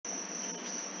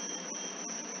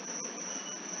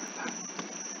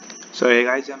So hey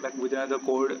guys, I'm back with another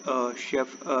code chef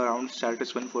round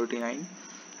status 149,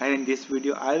 and in this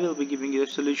video I will be giving you a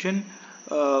solution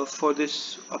for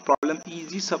this problem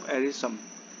easy subarray sum.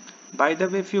 By the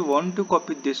way, if you want to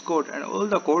copy this code and all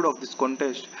the code of this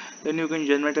contest, then you can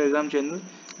join my Telegram channel.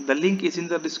 The link is in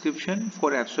the description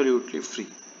for absolutely free.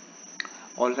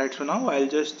 Alright, so now I'll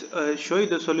just show you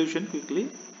the solution quickly.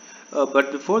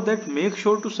 But before that, make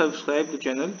sure to subscribe the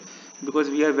channel because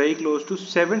we are very close to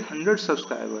 700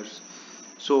 subscribers.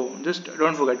 So just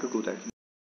don't forget to do that.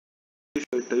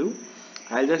 Show it to you.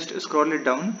 I'll just scroll it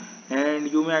down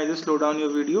and you may either slow down your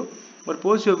video or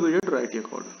pause your video to write your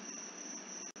code.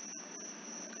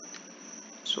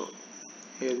 So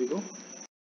here we go.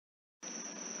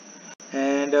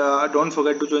 And don't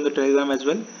forget to join the Telegram as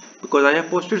well because I have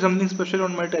posted something special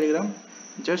on my Telegram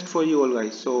just for you all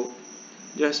guys. So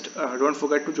just don't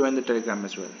forget to join the Telegram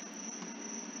as well.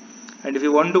 And if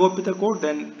you want to copy the code,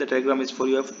 then the Telegram is for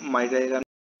you. My Telegram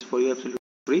is for you absolutely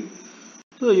free,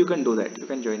 so you can do that. You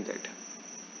can join that.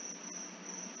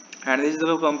 And this is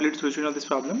the complete solution of this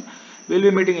problem. We'll be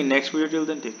meeting in next video. Till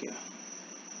then, take care.